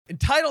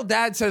Entitled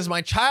Dad says,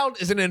 my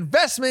child is an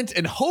investment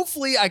and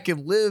hopefully I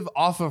can live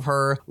off of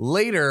her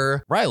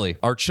later. Riley,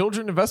 are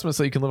children investments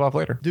that you can live off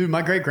later? Dude,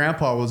 my great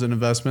grandpa was an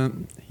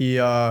investment. He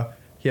had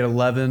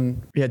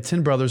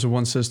 10 brothers and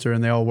one sister,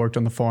 and they all worked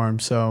on the farm.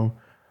 So,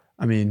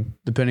 I mean,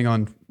 depending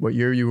on what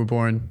year you were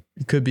born,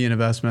 it could be an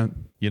investment.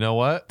 You know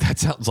what? That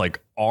sounds like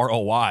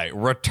ROI,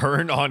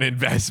 return on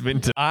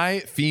investment. I,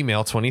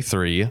 female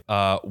 23,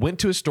 went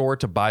to a store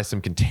to buy some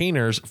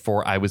containers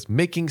for I was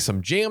making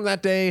some jam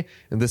that day,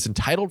 and this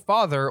entitled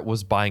father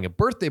was buying a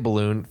birthday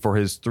balloon for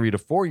his 3 to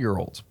 4 year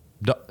old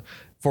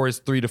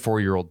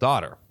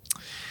daughter.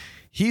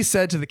 He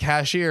said to the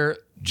cashier,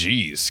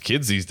 "Geez,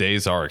 kids these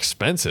days are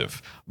expensive.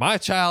 My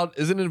child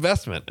is an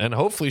investment, and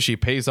hopefully she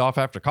pays off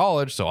after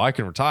college so I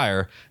can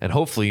retire and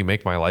hopefully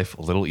make my life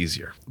a little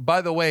easier."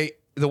 By the way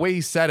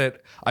he said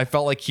it, I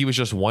felt like he was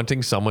just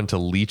wanting someone to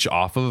leech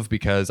off of,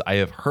 because I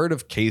have heard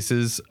of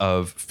cases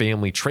of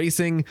family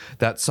tracing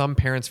that some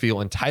parents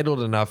feel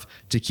entitled enough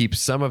to keep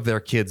some of their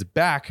kids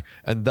back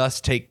and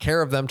thus take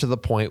care of them to the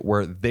point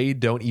where they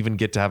don't even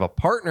get to have a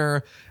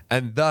partner,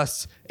 and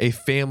thus a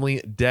family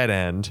dead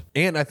end.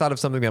 And I thought of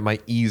something that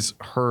might ease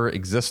her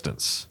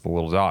existence, the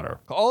little daughter.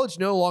 College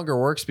no longer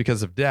works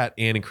because of debt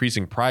and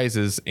increasing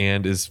prices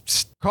and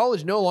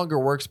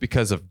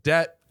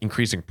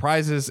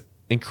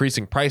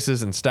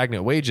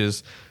stagnant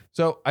wages.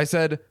 So I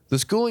said, the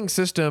schooling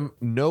system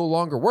no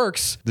longer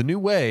works. The new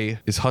way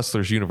is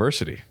Hustlers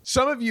University.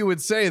 Some of you would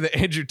say that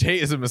Andrew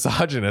Tate is a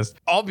misogynist.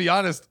 I'll be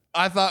honest.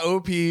 I thought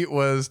OP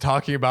was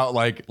talking about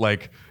like,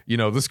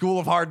 the School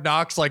of Hard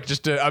Knocks, like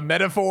just a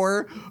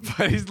metaphor,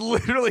 but he's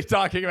literally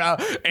talking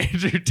about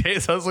Andrew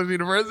Tate's Hustlers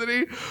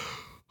University.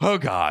 Oh,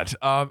 God.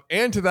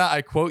 And to that,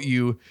 I quote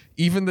you,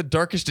 "Even the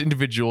darkest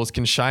individuals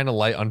can shine a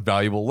light on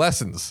valuable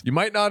lessons. You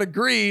might not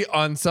agree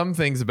on some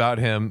things about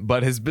him,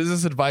 but his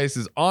business advice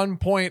is on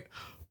point.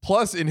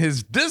 Plus, in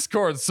his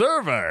Discord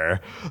server,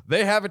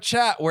 they have a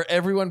chat where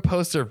everyone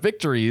posts their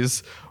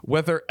victories,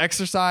 whether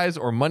exercise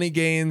or money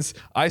gains.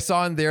 I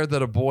saw in there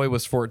that a boy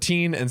was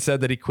 14 and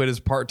said that he quit his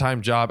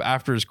part-time job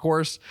after his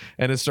course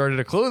and has started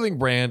a clothing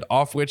brand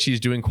off which he's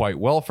doing quite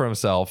well for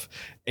himself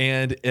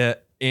and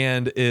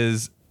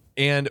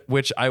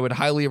which I would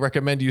highly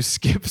recommend you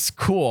skip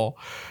school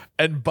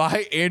and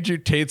buy Andrew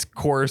Tate's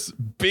course,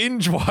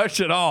 binge watch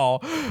it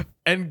all,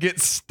 and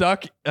get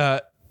stuck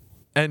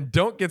and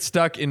don't get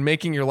stuck in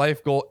making your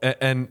life goal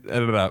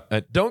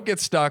don't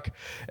get stuck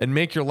and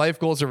make your life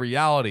goals a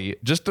reality.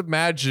 Just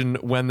imagine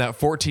when that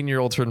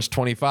 14-year-old turns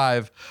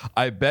 25,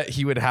 I bet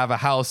he would have a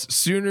house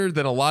sooner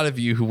than a lot of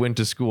you who went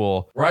to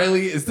school."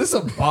 Riley, is this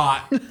a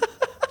bot?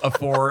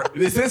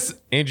 Is this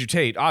Andrew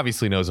Tate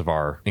obviously knows of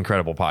our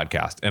incredible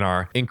podcast and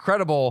our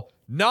incredible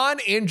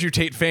non-Andrew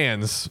Tate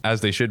fans,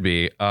 as they should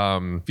be,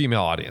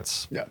 female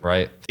audience, yeah.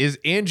 Right? Is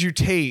Andrew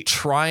Tate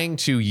trying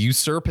to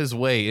usurp his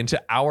way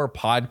into our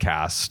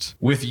podcast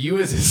with you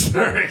as his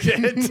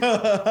surrogate,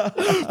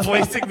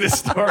 placing this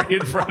story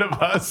in front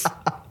of us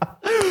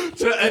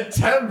to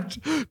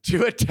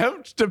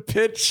attempt to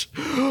pitch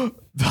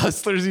the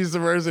Hustlers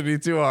University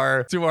to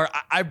our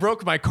I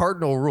broke my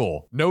cardinal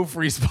rule. No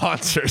free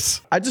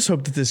sponsors. I just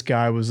hope that this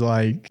guy was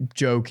like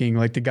joking,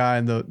 like the guy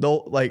in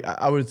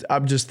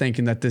I'm just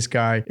thinking that this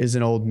guy is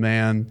an old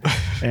man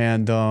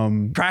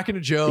and cracking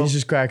a joke. He's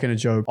just cracking a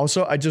joke.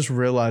 Also, I just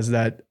realized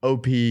that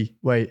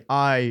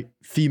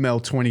female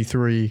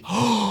 23.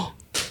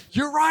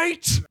 You're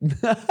right.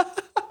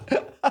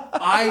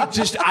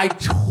 I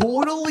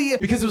totally,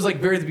 because it was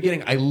like very at the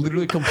beginning, I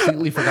literally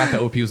completely forgot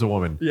that OP was a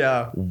woman.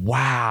 Yeah.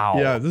 Wow.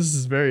 Yeah, this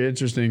is very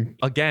interesting.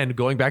 Again,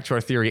 going back to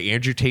our theory,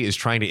 Andrew Tate is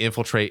trying to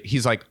infiltrate.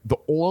 He's like, the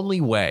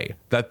only way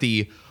that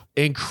the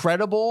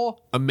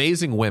incredible,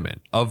 amazing women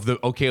of the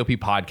OKOP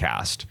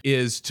podcast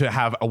is to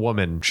have a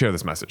woman share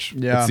this message.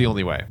 Yeah. It's the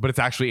only way. But it's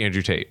actually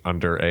Andrew Tate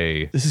under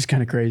a... This is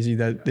kind of crazy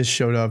that this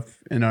showed up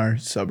in our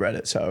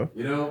subreddit. So,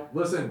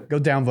 listen.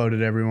 Go downvote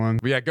it, everyone.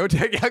 Yeah, go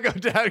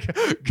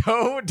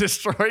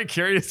destroy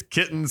Curious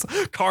Kitten's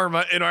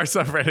karma in our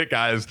subreddit,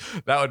 guys.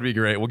 That would be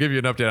great. We'll give you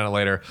an update on it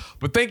later.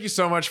 But thank you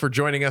so much for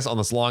joining us on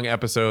this long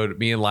episode.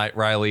 Me and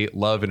Riley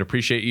love and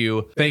appreciate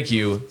you. Thank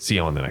you. See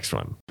you on the next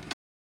one.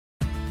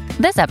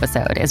 This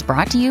episode is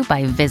brought to you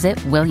by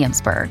Visit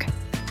Williamsburg.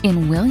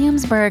 In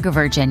Williamsburg,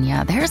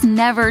 Virginia, there's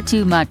never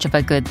too much of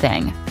a good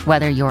thing.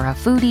 Whether you're a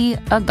foodie,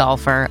 a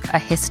golfer, a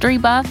history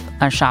buff,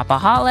 a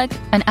shopaholic,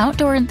 an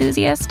outdoor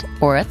enthusiast,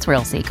 or a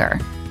thrill seeker,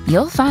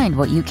 you'll find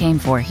what you came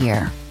for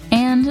here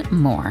and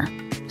more.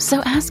 So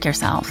ask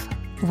yourself,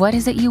 what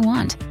is it you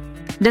want?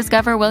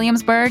 Discover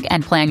Williamsburg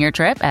and plan your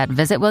trip at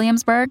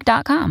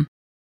visitwilliamsburg.com.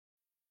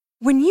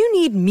 When you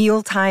need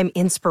mealtime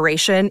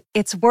inspiration,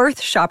 it's worth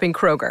shopping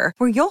Kroger,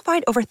 where you'll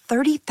find over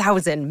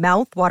 30,000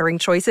 mouth-watering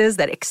choices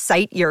that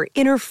excite your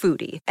inner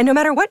foodie. And no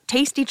matter what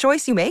tasty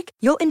choice you make,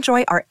 you'll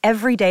enjoy our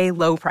everyday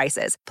low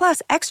prices,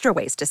 plus extra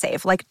ways to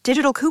save, like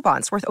digital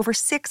coupons worth over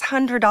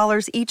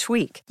 $600 each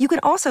week. You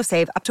can also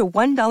save up to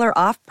 $1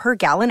 off per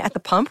gallon at the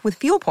pump with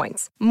fuel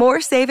points.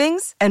 More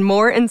savings and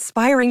more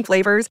inspiring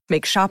flavors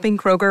make shopping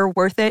Kroger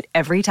worth it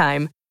every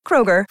time.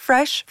 Kroger,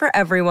 fresh for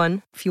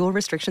everyone. Fuel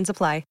restrictions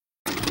apply.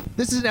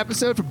 This is an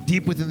episode from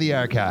deep within the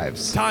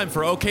archives. Time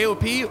for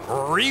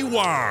OKOP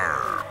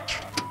Rewind.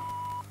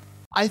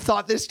 I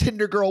thought this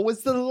Tinder girl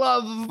was the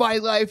love of my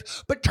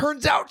life, but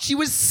turns out she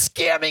was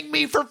scamming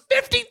me for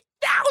 $50,000.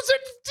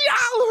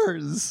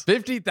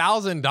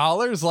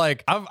 $50,000?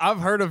 Like I've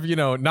heard of,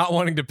 not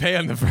wanting to pay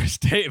on the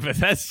first date, but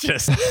that's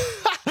just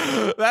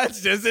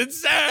that's just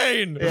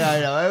insane. Yeah,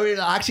 I know. I mean,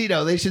 actually,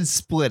 no, they should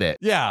split it.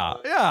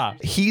 Yeah.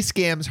 He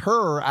scams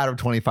her out of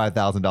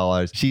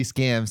 $25,000. She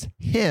scams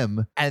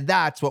him, and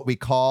that's what we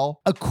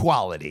call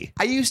equality.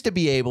 I used to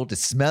be able to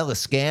smell a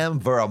scam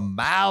for a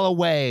mile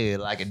away,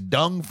 like a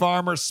dung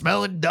farmer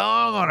smelling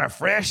dung on a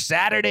fresh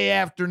Saturday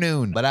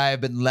afternoon. But I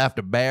have been left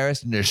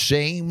embarrassed and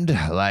ashamed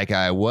like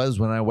I was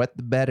when I wet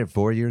the bed at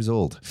 4 years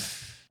old.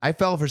 I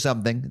fell for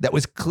something that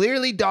was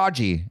clearly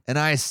dodgy, and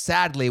I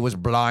sadly was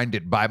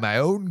blinded by my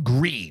own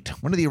greed.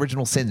 One of the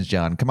original sins,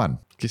 John. Come on.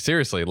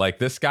 Seriously, like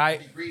this guy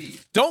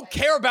don't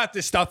care about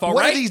this stuff, all right?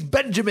 What are these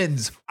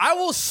Benjamins? I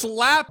will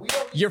slap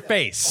your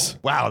face.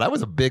 Wow, that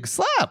was a big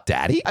slap,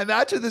 Daddy. I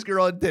matched with this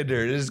girl on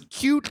Tinder. This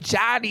cute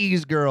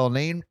Chinese girl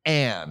named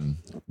Anne.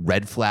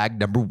 Red flag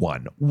number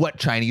 1. What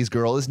Chinese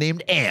girl is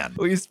named Anne?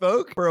 We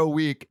spoke for a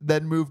week,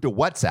 then moved to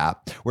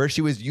WhatsApp, where she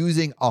was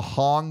using a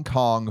Hong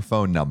Kong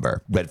phone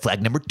number. Red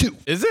flag number 2.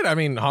 Is it? I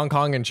mean, Hong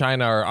Kong and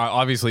China are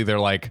obviously they're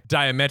like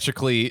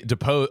diametrically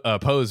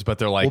opposed, but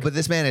they're like. Well, but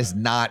this man is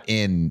not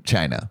in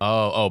China.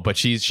 But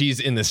she's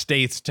in the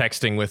States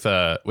texting with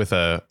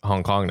a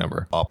Hong Kong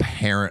number.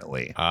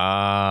 Apparently.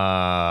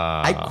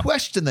 I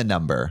questioned the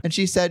number, and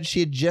she said she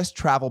had just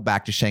traveled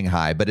back to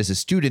Shanghai, but is a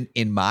student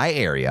in my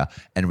area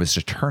and was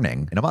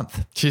returning in a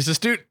month. She's a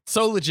student.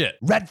 So legit.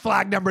 Red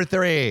flag number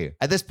 3.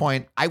 At this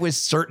point, I was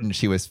certain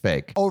she was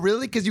fake. Oh,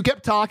 really? Because you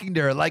kept talking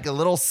to her like a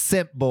little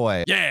simp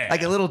boy. Yeah.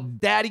 Like a little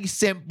daddy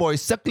simp boy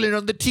suckling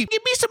on the teeth.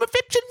 Give me some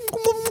affection.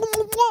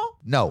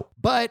 No.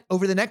 But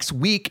over the next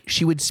week,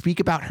 she would speak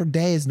about her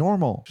day as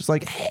normal. Just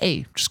like,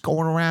 hey, just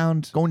going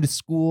around, going to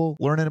school,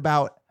 learning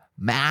about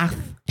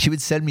math. She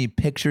would send me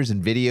pictures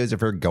and videos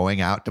of her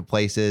going out to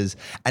places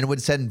and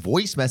would send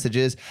voice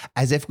messages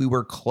as if we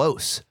were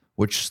close,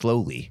 which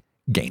slowly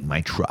gained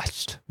my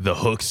trust. The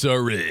hooks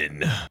are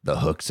in. The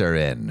hooks are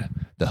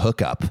in. The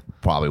hookup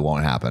probably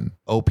won't happen.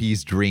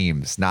 OP's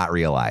dreams not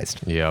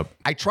realized. Yep.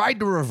 I tried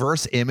to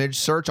reverse image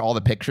search all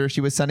the pictures she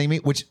was sending me,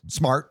 which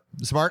smart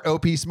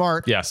OP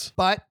smart. Yes.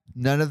 But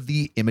none of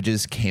the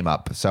images came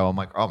up. So I'm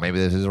like, oh, maybe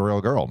this is a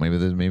real girl. Maybe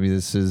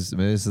this is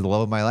the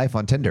love of my life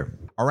on Tinder.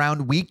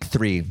 Around week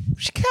 3,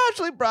 she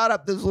casually brought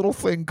up this little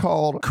thing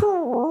called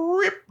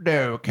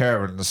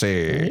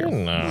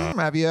cryptocurrency.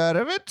 Have you heard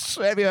of it?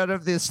 Have you heard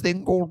of this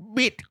thing called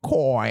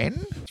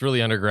Bitcoin? It's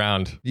really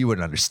underground. You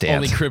wouldn't understand.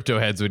 Only crypto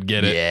heads would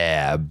get it.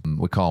 Yeah.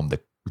 We call them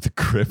the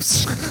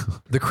Crips.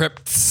 The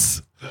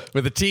crypts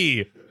with a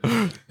T.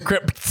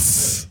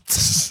 Crypts.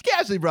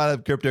 Casually brought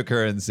up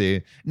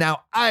cryptocurrency.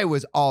 Now, I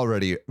was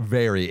already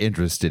very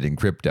interested in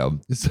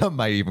crypto. Some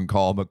might even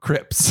call them a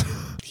Crips.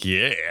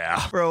 Yeah.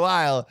 For a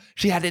while,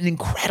 she had an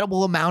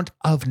incredible amount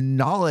of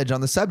knowledge on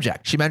the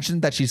subject. She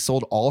mentioned that she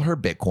sold all her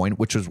Bitcoin,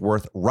 which was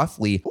worth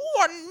roughly $1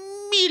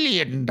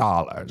 million.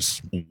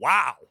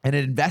 Wow. And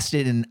it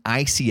invested in an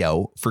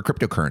ICO for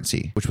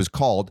cryptocurrency, which was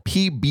called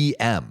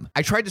PBM.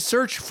 I tried to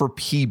search for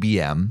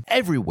PBM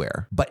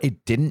everywhere, but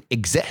it didn't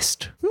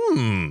exist.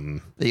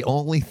 The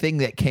only thing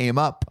that came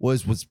up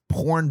was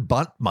porn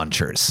butt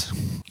munchers.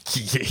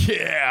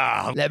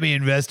 Yeah. Let me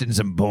invest in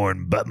some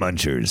porn butt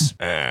munchers.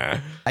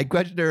 I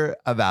questioned her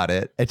about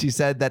it, and she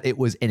said that it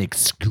was an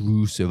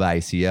exclusive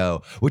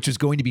ICO, which was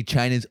going to be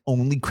China's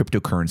only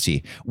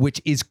cryptocurrency, which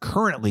is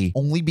currently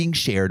only being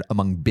shared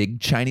among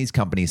big Chinese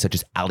companies such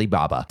as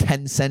Alibaba,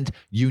 Tencent,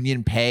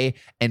 UnionPay,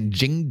 and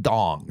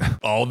Jingdong.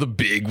 All the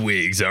big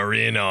wigs are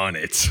in on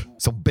it.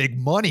 Some big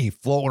money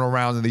floating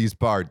around in these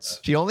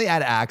parts. She only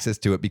had access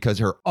to it because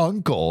her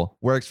uncle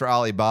works for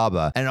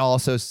Alibaba and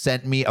also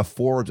sent me a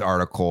Forbes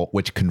article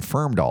which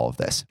confirmed all of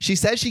this. She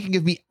says she can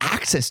give me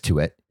access to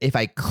it if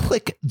I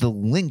click the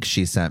link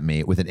she sent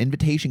me with an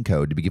invitation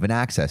code to be given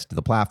access to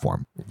the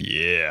platform.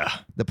 Yeah.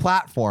 The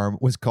platform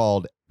was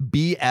called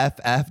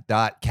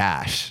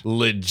BFF.cash.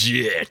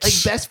 Legit.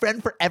 Like best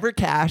friend forever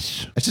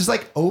cash. It's just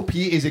like OP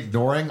is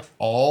ignoring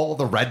all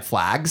the red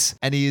flags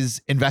and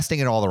he's investing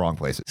in all the wrong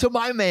places. So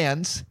my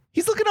man's,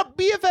 he's looking up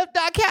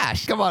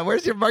BFF.cash. Come on,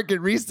 where's your market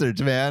research,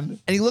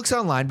 man? And he looks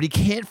online, but he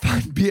can't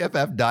find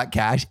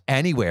BFF.cash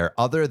anywhere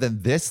other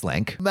than this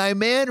link. My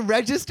man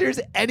registers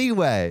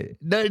anyway.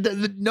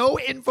 No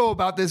info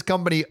about this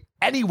company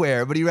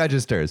anywhere, but he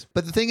registers.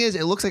 But the thing is,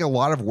 it looks like a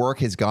lot of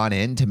work has gone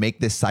in to make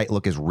this site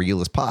look as real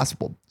as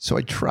possible. So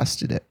I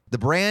trusted it. The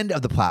brand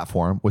of the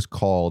platform was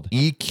called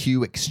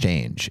EQ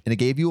Exchange, and it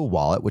gave you a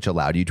wallet which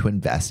allowed you to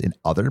invest in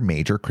other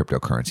major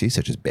cryptocurrencies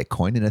such as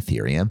Bitcoin and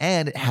Ethereum,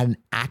 and it had an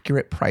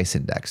accurate price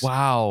index.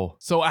 Wow.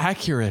 So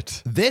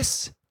accurate.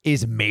 This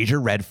is major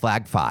red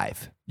flag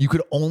 5. You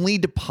could only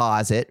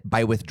deposit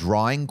by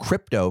withdrawing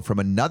crypto from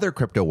another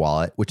crypto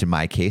wallet, which in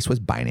my case was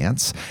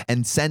Binance,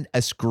 and send a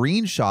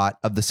screenshot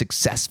of the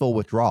successful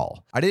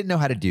withdrawal. I didn't know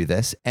how to do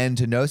this, and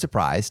to no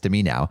surprise to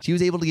me now, she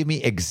was able to give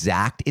me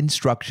exact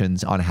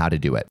instructions on how to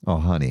do it. Oh,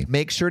 honey.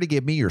 Make sure to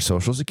give me your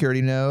social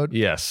security node.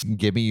 Yes.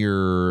 Give me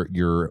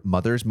your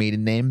mother's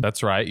maiden name.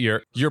 That's right.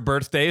 Your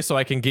birthday, so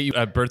I can get you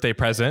a birthday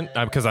present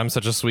because I'm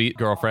such a sweet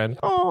girlfriend.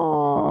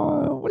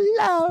 Oh,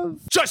 love.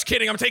 Just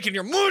kidding. I'm taking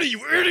your money,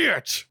 you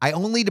idiot. I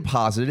only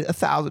deposited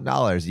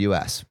 $1,000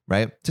 US,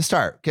 right? To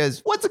start, because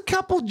what's a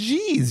couple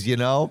G's, you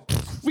know?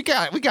 We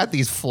got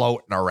these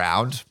floating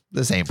around.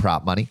 This ain't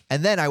prop money.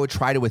 And then I would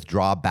try to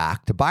withdraw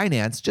back to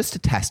Binance just to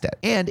test it.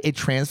 And it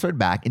transferred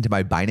back into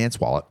my Binance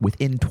wallet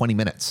within 20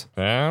 minutes.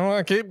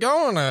 I'll keep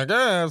going, I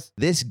guess.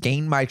 This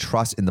gained my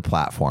trust in the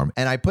platform.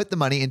 And I put the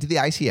money into the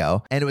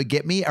ICO and it would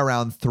get me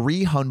around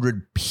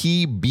 300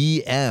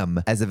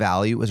 PBM as the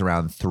value was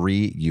around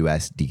 3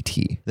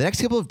 USDT. The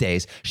next couple of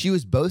days, she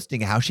was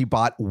boasting how she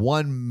bought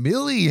 1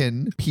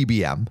 million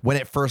PBM when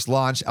it first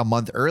launched a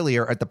month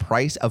earlier at the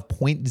price of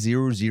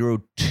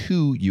 0.002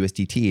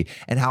 USDT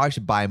and how I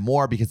should buy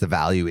more because the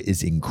value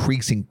is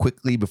increasing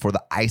quickly before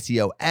the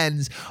ICO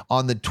ends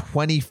on the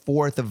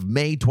 24th of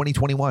May,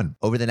 2021.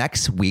 Over the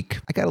next week,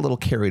 I got a little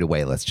carried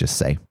away, let's just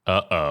say.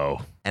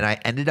 Uh-oh. And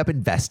I ended up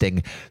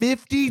investing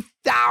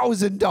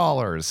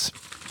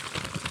 $50,000.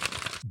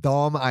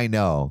 Dumb, I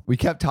know. We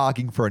kept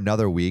talking for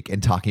another week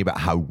and talking about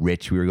how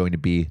rich we were going to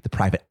be, the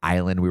private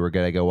island we were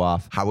going to go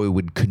off, how we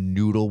would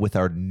canoodle with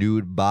our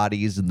nude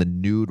bodies in the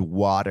nude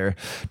water,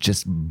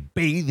 just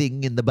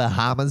bathing in the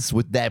Bahamas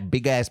with that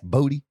big ass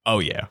booty. Oh,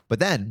 yeah. But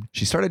then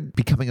she started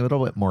becoming a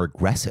little bit more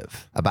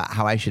aggressive about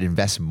how I should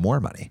invest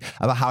more money,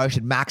 about how I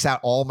should max out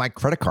all my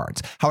credit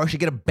cards, how I should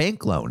get a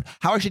bank loan,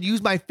 how I should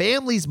use my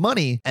family's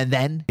money. And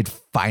then it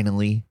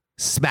finally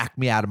smacked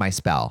me out of my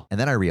spell. And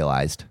then I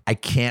realized I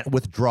can't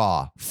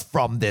withdraw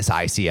from this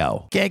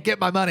ICO. Can't get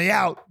my money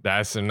out.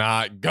 That's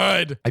not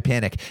good. I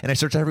panic and I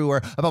search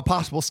everywhere about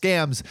possible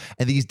scams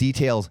and these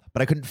details,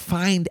 but I couldn't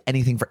find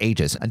anything for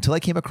ages until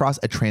I came across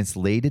a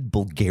translated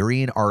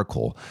Bulgarian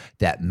article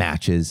that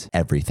matches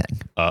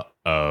everything.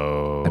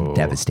 Uh-oh. I'm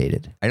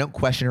devastated. I don't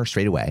question her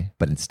straight away,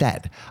 but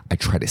instead, I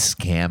try to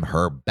scam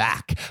her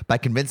back by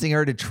convincing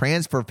her to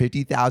transfer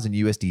 50,000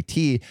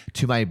 USDT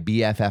to my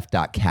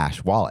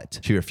BFF.cash wallet.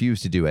 She refused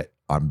to do it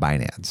on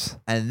Binance.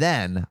 And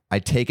then I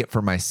take it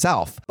for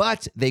myself,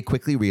 but they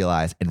quickly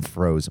realized and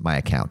froze my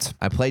account.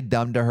 I played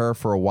dumb to her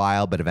for a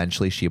while, but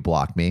eventually she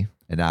blocked me.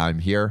 And now I'm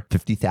here,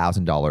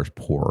 $50,000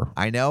 poorer.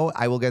 I know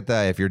I will get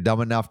the, if you're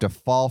dumb enough to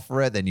fall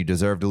for it, then you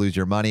deserve to lose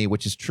your money,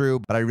 which is true.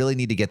 But I really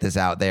need to get this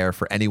out there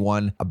for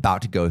anyone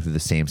about to go through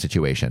the same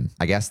situation.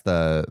 I guess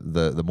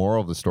the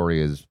moral of the story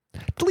is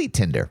delete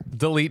Tinder.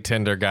 Delete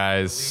Tinder,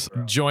 guys.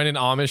 Join an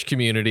Amish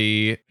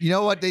community. You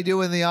know what they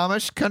do in the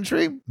Amish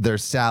country?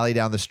 There's Sally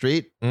down the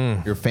street.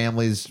 Your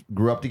families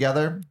grew up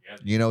together.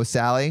 You know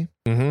Sally?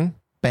 Mm-hmm.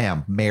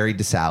 Bam. Married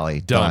to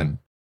Sally. Done.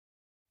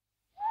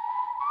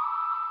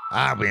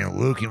 I've been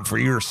looking for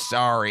your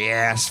sorry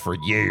ass for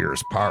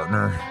years,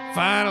 partner.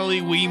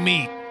 Finally, we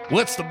meet.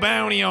 What's the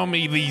bounty on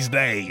me these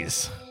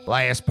days?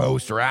 Last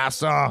poster I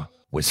saw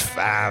was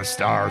 5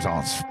 stars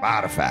on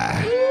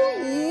Spotify.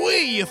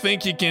 Ooh-wee, you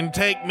think you can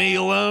take me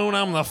alone?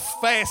 I'm the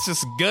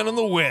fastest gun in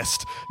the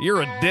West.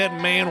 You're a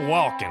dead man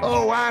walking.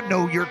 Oh, I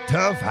know you're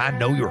tough. I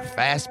know you're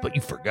fast, but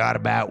you forgot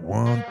about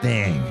one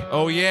thing.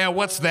 Oh, yeah?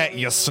 What's that,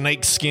 you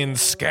snakeskin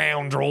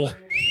scoundrel?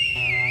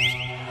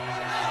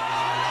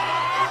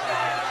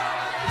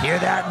 Hear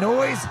that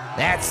noise?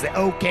 That's the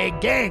OK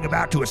Gang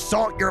about to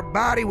assault your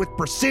body with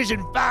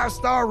precision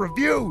 5-star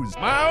reviews.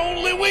 My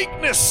only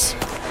weakness.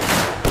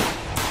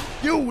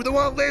 You, the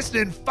one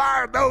listening,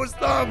 fire those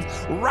thumbs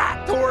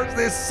right towards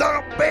this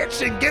son of a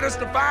bitch and get us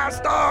to 5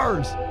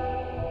 stars.